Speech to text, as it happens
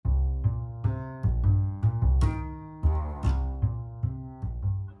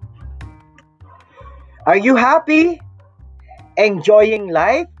Are you happy? Enjoying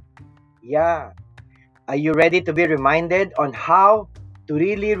life? Yeah. Are you ready to be reminded on how to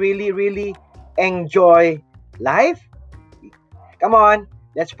really enjoy life? Come on,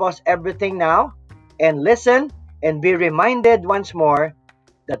 let's pause everything now and listen and be reminded once more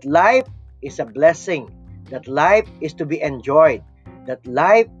that life is a blessing, that life is to be enjoyed, that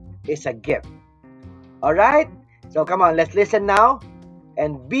life is a gift. All right? So come on, let's listen now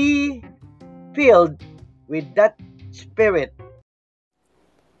and be filled with that spirit.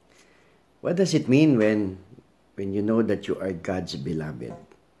 What does it mean when you know that you are God's beloved?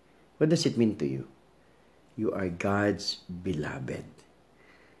 What does it mean to you? You are God's beloved.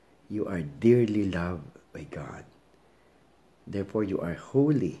 You are dearly loved by God. Therefore, you are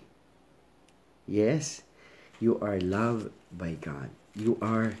holy. Yes, you are loved by God. You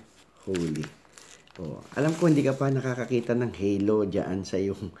are holy. Oh, alam ko hindi ka pa nakakakita ng halo diyan sa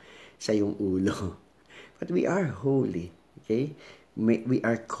iyong ulo. But we are holy. Okay? We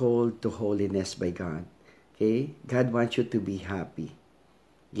are called to holiness by God. Okay? God wants you to be happy.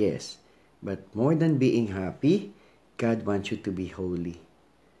 Yes. But more than being happy, God wants you to be holy.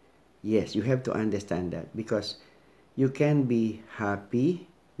 Yes, you have to understand that because you can be happy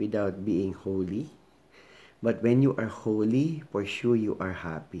without being holy. But when you are holy, for sure you are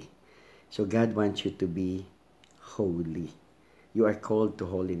happy. So God wants you to be holy. You are called to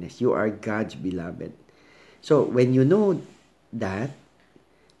holiness. You are God's beloved. So when you know that,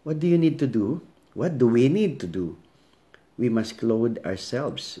 what do you need to do? What do we need to do? We must clothe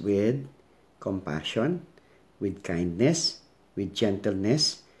ourselves with compassion, with kindness, with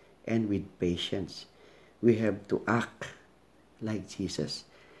gentleness, and with patience. We have to act like Jesus.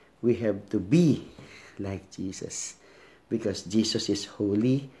 We have to be like Jesus because Jesus is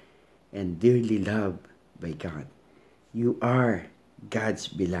holy and dearly loved by God. You are God's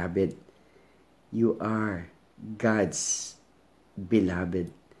beloved. You are God's beloved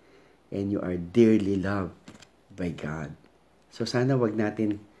and you are dearly loved by God. So sana wag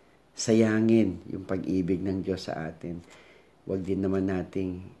natin sayangin yung pag-ibig ng Diyos sa atin. Wag din naman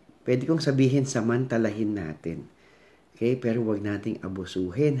nating, pwede kong sabihin, samantalahin natin. Okay? Pero wag nating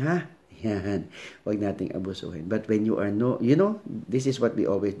abusuhin, ha? Yan. Wag nating abusuhin. But when you are this is what we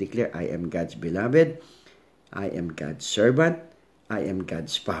always declare, I am God's beloved, I am God's servant, I am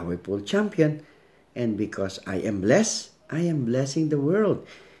God's powerful champion, and because I am blessed, I am blessing the world.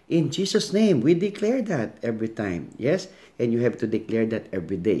 In Jesus' name, we declare that every time. Yes? And you have to declare that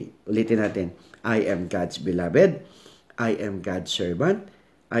every day. Ulitin natin. I am God's beloved. I am God's servant.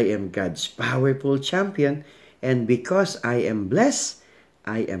 I am God's powerful champion. And because I am blessed,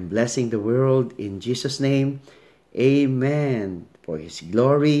 I am blessing the world in Jesus' name. Amen. For His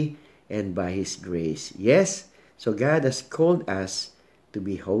glory and by His grace. Yes? So God has called us to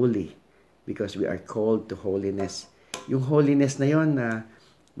be holy because we are called to holiness. Yung holiness na yon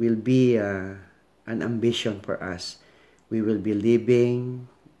will be an ambition for us. We will be living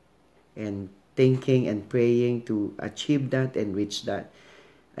and thinking and praying to achieve that and reach that.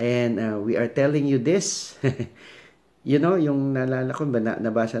 And we are telling you this. Yung nalala ko,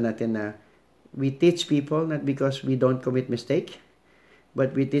 nabasa natin na we teach people not because we don't commit mistake,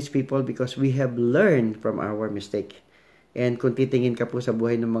 but we teach people because we have learned from our mistake. And kung titingin ka po sa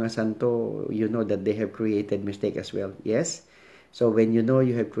buhay ng mga santo, you know that they have created mistake as well. Yes? So when you know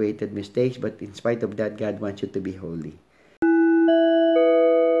you have created mistakes, but in spite of that, God wants you to be holy.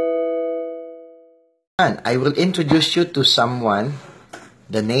 I will introduce you to someone.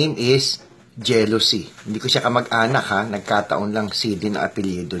 The name is Jealousy. Hindi ko siya kamag-anak ha. Nagkataon lang si din ang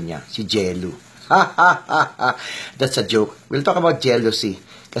apelyido niya. Si Jelu. That's a joke. We'll talk about jealousy.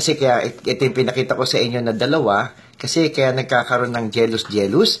 Kasi kaya ito yung pinakita ko sa inyo na dalawa. Kasi kaya nagkakaroon ng jealous.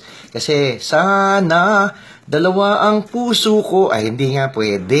 Kasi sana dalawa ang puso ko. Ay, hindi nga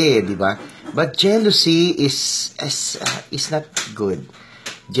pwede, di ba? But jealousy is not good.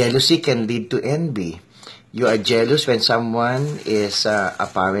 Jealousy can lead to envy. You are jealous when someone is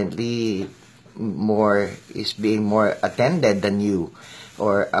apparently being more attended than you,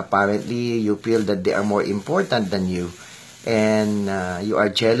 or apparently you feel that they are more important than you, and you are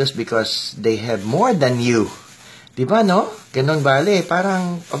jealous because they have more than you. Diba, no? Ganun bale,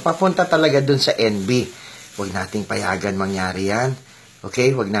 parang papunta talaga dun sa envy. Huwag nating payagan mangyari yan.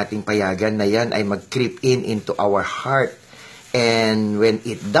 Okay? Huwag nating payagan na yan ay mag-creep into our heart. And when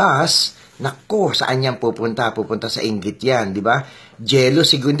it does, nako, saan yan pupunta? Pupunta sa inggit yan, di ba?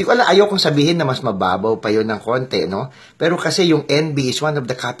 Jealous, siguro. Hindi ko alam, ayaw kong sabihin na mas mababaw pa yun ng konti, no? Pero kasi yung envy is one of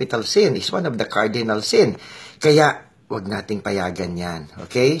the capital sin, is one of the cardinal sin. Kaya, wag nating payagan yan.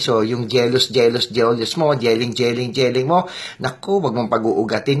 Okay? So, yung jealous mo, jelling mo, naku, wag mong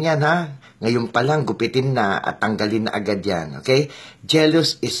pag-uugatin yan, ha? Ngayon pa lang, gupitin na at tanggalin na agad yan. Okay?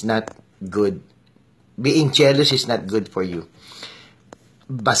 Jealous is not good. Being jealous is not good for you.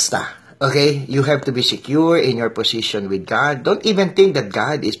 Basta. Okay? You have to be secure in your position with God. Don't even think that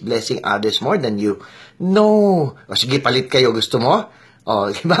God is blessing others more than you. No. O sige, palit kayo. Gusto mo? O,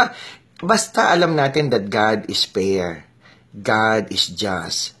 diba? Basta alam natin that God is fair. God is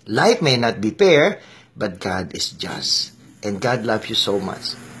just. Life may not be fair, but God is just. And God loves you so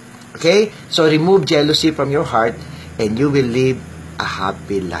much. Okay? So, remove jealousy from your heart and you will live a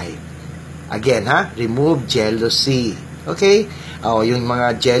happy life. Again, remove jealousy. Okay? Yung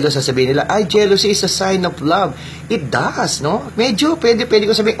mga jealous, sasabihin nila, jealousy is a sign of love. It does, no? Medyo, pwede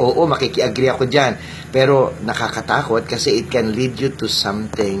ko sabihin, oo, makikiagree ako dyan. Pero, nakakatakot kasi it can lead you to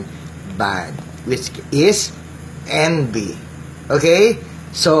something bad, which is envy. Okay?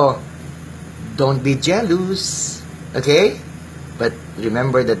 So, don't be jealous. Okay? But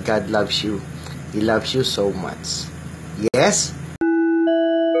remember that God loves you. He loves you so much. Yes?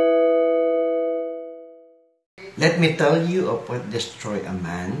 Let me tell you of what destroys a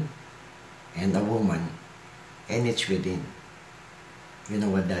man and a woman, and it's within. You know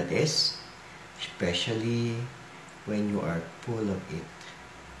what that is? Especially when you are full of it.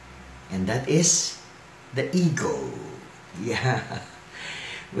 And that is the ego. Yeah.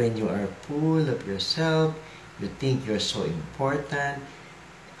 When you are full of yourself, you think you're so important,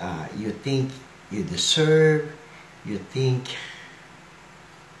 you think you deserve, you think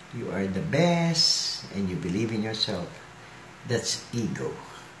you are the best, and you believe in yourself. That's ego.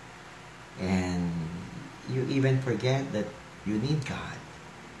 And you even forget that you need God.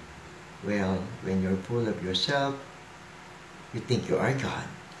 Well, when you're full of yourself, you think you are God.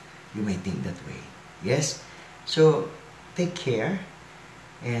 You may think that way. Yes? So, take care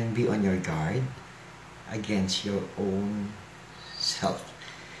and be on your guard against your own self,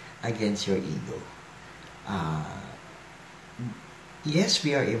 against your ego. Yes,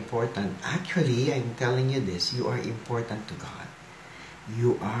 we are important. Actually, I'm telling you this, you are important to God.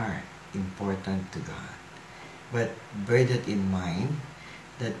 You are important to God. But bear that in mind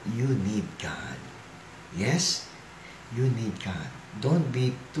that you need God. Yes, you need God. Don't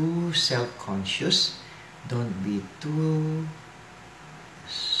be too self-conscious. Don't be too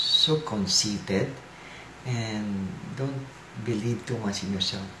so conceited. And don't believe too much in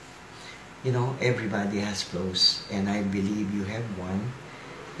yourself. You know, everybody has flaws, and I believe you have one.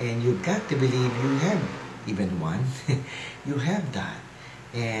 And you've got to believe you have even one. You have that.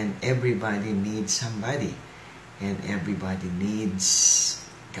 And everybody needs somebody. And everybody needs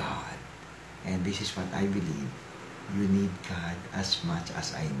God. And this is what I believe. You need God as much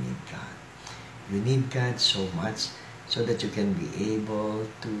as I need God. You need God so much so that you can be able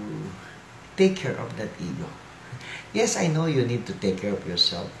to take care of that ego. Yes, I know you need to take care of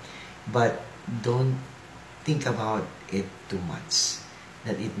yourself, but don't think about it too much,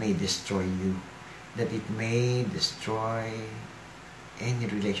 that it may destroy you, that it may destroy any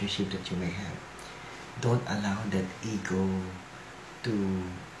relationship that you may have. Don't allow that ego to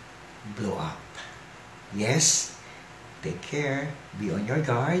blow up. Yes, take care, be on your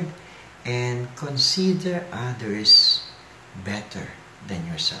guard, and consider others better than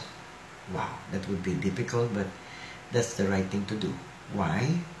yourself. Wow, that would be difficult, but that's the right thing to do.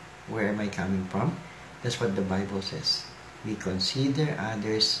 Why? Where am I coming from? That's what the Bible says. We consider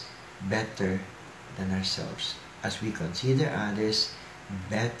others better than ourselves, as we consider others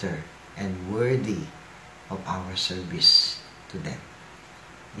better and worthy of our service to them.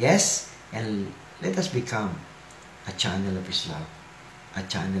 Yes, and let us become a channel of His love, a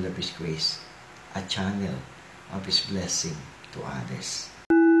channel of His grace, a channel of His blessing to others.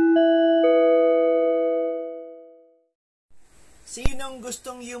 Sinong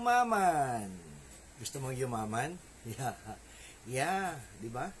gustong yumaman? Gusto mong yumaman? Yeah. Yeah, di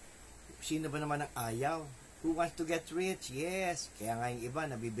ba? Sino ba naman ang ayaw? Who wants to get rich? Yes. Kaya nga yung iba,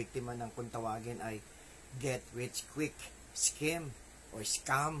 nabibiktima ng kung tawagin ay get rich quick, scheme, or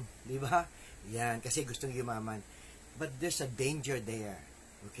scam. Di ba? Yan, kasi gustong yumaman. But there's a danger there.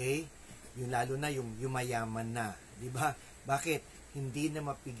 Okay? Yung lalo na yung yumayaman na. Di ba? Bakit? Hindi na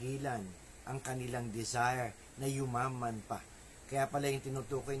mapigilan ang kanilang desire na yumaman pa. Kaya pala yung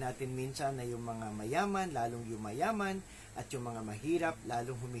tinutukoy natin minsan na yung mga mayaman, lalong yumayaman, at yung mga mahirap,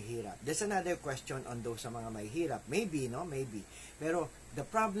 lalong humihirap. There's another question on those sa mga mahirap. Maybe, no? Maybe. Pero the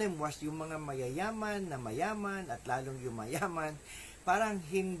problem was yung mga mayayaman na mayaman at lalong yumayaman, parang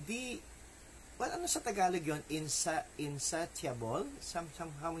hindi, well, ano sa Tagalog yun? Insatiable?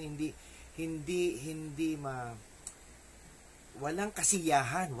 Somehow hindi walang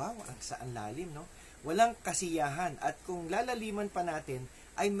kasiyahan. Wow, ang lalim, no? Walang kasiyahan. At kung lalaliman pa natin,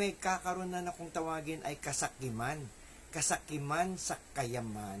 ay may kakaroon na kung tawagin ay kasakiman. Kasakiman sa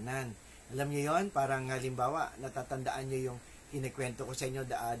kayamanan. Alam niyo yon, parang halimbawa, natatandaan niyo yung kinikwento ko sa inyo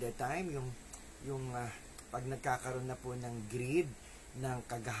the other time, yung pag nagkakaroon na po ng greed, ng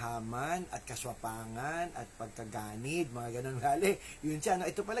kagahaman at kaswapangan at pagkaganid, mga ganun hali. Yun siya, no?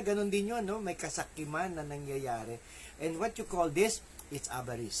 Ito pala, ganun din yun, no? May kasakiman na nangyayari. And what you call this, it's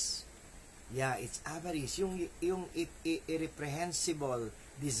avarice. Yeah, it's avarice. Yung irreprehensible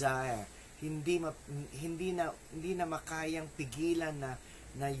desire. Hindi na makayang pigilan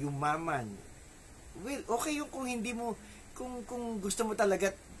na yumaman. Well, okay yung kung hindi mo, kung gusto mo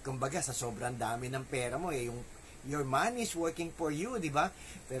talaga, kumbaga sa sobrang dami ng pera mo, your money is working for you, di ba?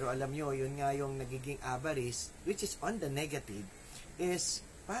 Pero alam nyo, yun nga yung nagiging avarice, which is on the negative, is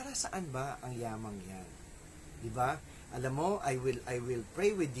para saan ba ang yamang yan? Di ba? Alam mo, I will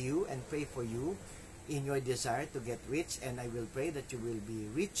pray with you and pray for you in your desire to get rich, and I will pray that you will be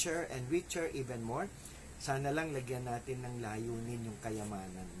richer and richer even more. Sana lang lagyan natin ng layunin yung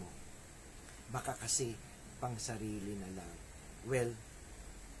kayamanan mo. Baka kasi pang sarili na lang. Well,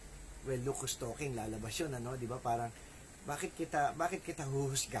 locus talking, lalabas yun, ano? Di ba? Parang, bakit kita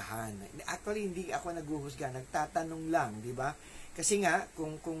huhusgahan? Actually, hindi ako naghuhusga, nagtatanong lang, di ba? Kasi nga,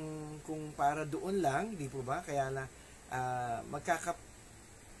 kung para doon lang, di po ba? Kaya lang,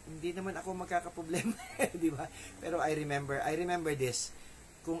 hindi naman ako magkakaproblema, di ba? Pero I remember this.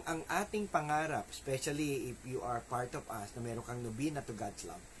 Kung ang ating pangarap, especially if you are part of us, na meron kang nobina to God's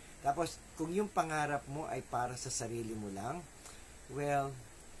love, tapos, kung yung pangarap mo ay para sa sarili mo lang, well,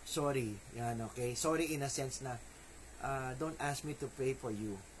 sorry, yan, okay? Sorry in a sense na, don't ask me to pray for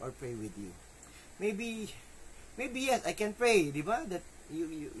you or pray with you. Maybe yes, I can pray, di ba? That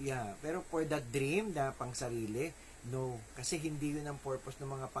yeah. Pero for that dream na pang sarili, no. Kasi hindi yun ang purpose ng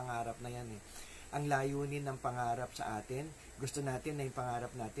mga pangarap na yan eh. Ang layunin ng pangarap sa atin, gusto natin na yung pangarap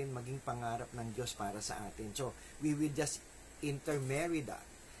natin maging pangarap ng Diyos para sa atin. So, we will just intermarry that.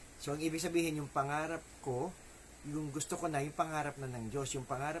 So, ang ibig sabihin, yung pangarap ko, yung gusto ko na, yung pangarap na ng Diyos. Yung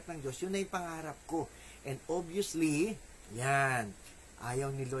pangarap ng Diyos, yun na yung pangarap ko. And obviously, yan,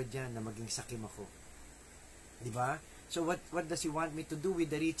 ayaw ni Lord yan na maging sakim ako. Diba? So, what does He want me to do with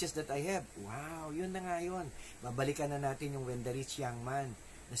the riches that I have? Wow, yun na nga yun. Babalikan na natin yung when the rich young man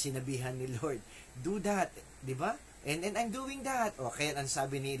na sinabihan ni Lord. Do that. Diba? And I'm doing that. Okay, ang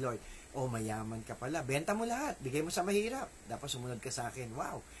sabi ni Lord, oh, mayaman ka pala. Benta mo lahat. Bigay mo sa mahirap. Dapat sumunod ka sa akin.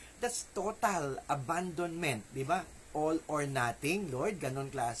 Wow. That's total abandonment, di ba? All or nothing, Lord, ganon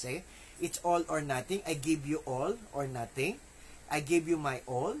klase. It's all or nothing. I give you all or nothing. I give you my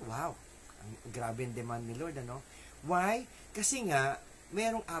all. Wow. Grabe ang demand ni Lord, ano? Why? Kasi nga,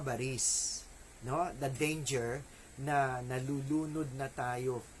 merong avarice, no? The danger na nalulunod na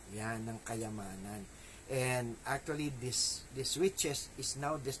tayo, yan, ng kayamanan. And actually, this riches is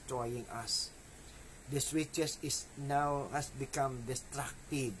now destroying us. This riches has become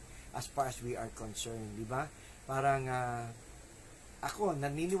destructive as far as we are concerned, di ba? Parang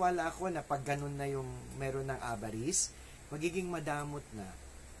naniniwala ako na pag ganun na yung meron ng avarice, magiging madamot na.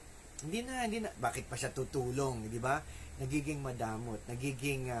 Hindi na, bakit pa siya tutulong, di ba? Nagiging madamot,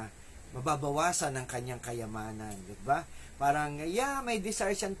 nagiging mababawasan ng kanyang kayamanan, di ba? Parang, yeah, may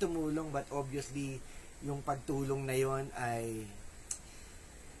desire siyang tumulong, but obviously, yung pagtulong na yon ay,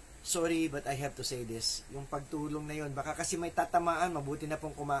 sorry, but I have to say this. Yung pagtulong na yon, baka kasi may tatamaan, mabuti na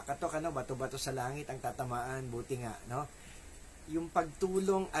pong kumakatok, ano, bato-bato sa langit ang tatamaan, buti nga, no? Yung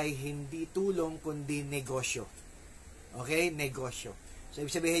pagtulong ay hindi tulong, kundi negosyo. Okay? Negosyo. So,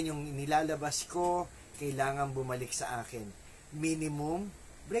 ibig sabihin, yung nilalabas ko, kailangan bumalik sa akin. Minimum,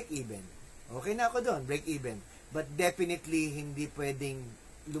 break even. Okay na ako doon, break even. But definitely, hindi pwedeng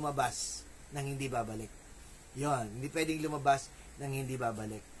lumabas nang hindi babalik. Yon, hindi pwedeng lumabas nang hindi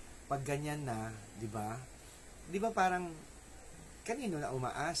babalik. Pag ganyan na, di ba parang kanino na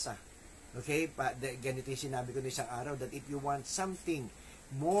umaasa? Okay? Ganito yung sinabi ko na isang araw, that if you want something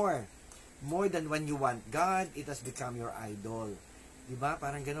more than when you want God, it has become your idol. Di ba?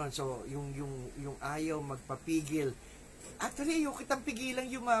 Parang ganoon. So, yung ayaw magpapigil. Actually, yung kitang pigilang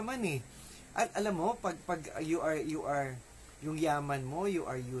yumaman eh. At alam mo, pag you are yung yaman mo, you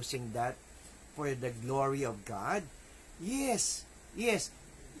are using that for the glory of God. Yes.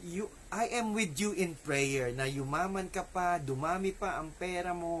 I am with you in prayer na yumaman ka pa, dumami pa ang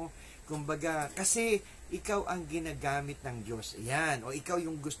pera mo, kumbaga, kasi ikaw ang ginagamit ng Diyos. Yan, o ikaw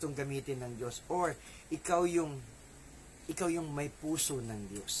yung gustong gamitin ng Diyos, or ikaw yung may puso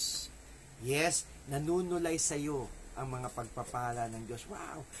ng Diyos. Yes, nanunulay sa iyo ang mga pagpapala ng Diyos.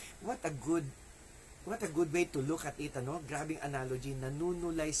 Wow, what a good way to look at it, ano? Grabing analogy,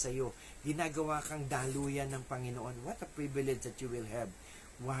 nanunulay sa iyo. Ginagawa kang daluyan ng Panginoon. What a privilege that you will have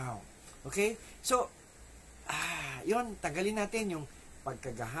Wow. Okay? So, yun, tagalin natin yung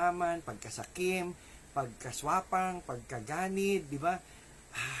pagkagahaman, pagkasakim, pagkaswapang, pagkaganid, di ba?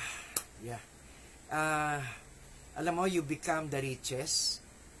 Yeah. Alam mo, you become the richest.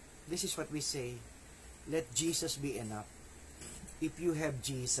 This is what we say. Let Jesus be enough. If you have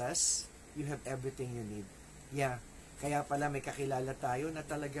Jesus, you have everything you need. Yeah. Kaya pala may kakilala tayo na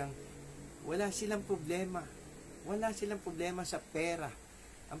talagang wala silang problema. Wala silang problema sa pera.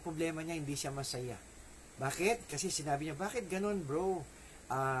 Ang problema niya, hindi siya masaya. Bakit? Kasi sinabi niya, bakit ganun, bro?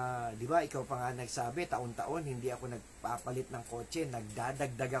 Di ba, ikaw pa nga nagsabi, taon-taon, hindi ako nagpapalit ng kotse,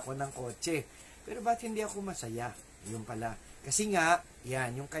 nagdadagdag ako ng kotse. Pero ba't hindi ako masaya? Yun pala. Kasi nga,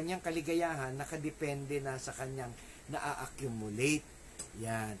 yan, yung kanyang kaligayahan, nakadepende na sa kanyang na-accumulate.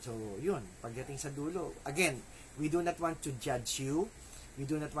 Yan. So, yun, pagdating sa dulo. Again, we do not want to judge you. We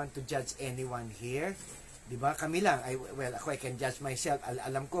do not want to judge anyone here. Di ba? Kami lang. I can judge myself.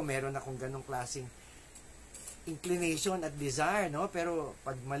 Alam ko, meron akong ganong klaseng inclination at desire, no? Pero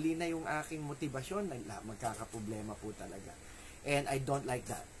pag mali na yung aking motivasyon, magkakaproblema po talaga. And I don't like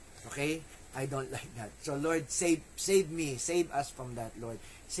that. Okay? I don't like that. So Lord, save me. Save us from that, Lord.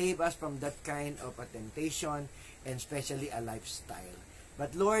 Save us from that kind of a temptation and especially a lifestyle.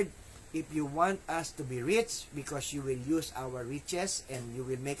 But Lord, if you want us to be rich because you will use our riches and you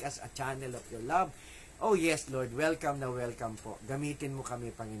will make us a channel of your love, oh yes, Lord, welcome na welcome po. Gamitin mo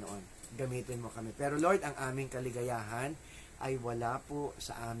kami, Panginoon. Gamitin mo kami. Pero Lord, ang aming kaligayahan ay wala po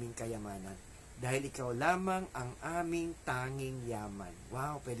sa aming kayamanan. Dahil ikaw lamang ang aming tanging yaman.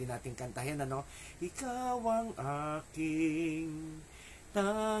 Wow, pwede natin kantahin, ano? Ikaw ang aking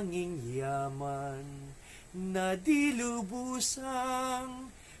tanging yaman na di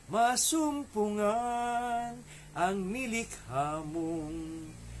lubusang masumpungan ang nilikha mong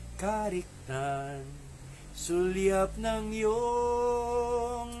kariktan. Sulyap ng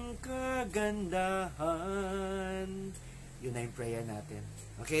iyong kagandahan. Yun na yung prayer natin.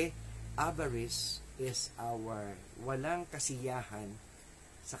 Okay? Avarice is our walang kasiyahan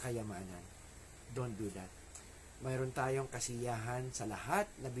sa kayamanan. Don't do that. Mayroon tayong kasiyahan sa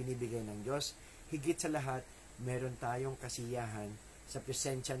lahat na binibigay ng Diyos. Higit sa lahat, mayroon tayong kasiyahan sa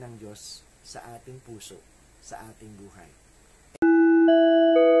presensya ng Diyos sa ating puso, sa ating buhay.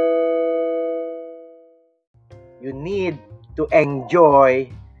 You need to enjoy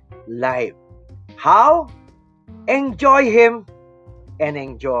life. How? Enjoy Him and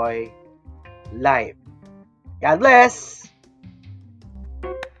enjoy life. God bless!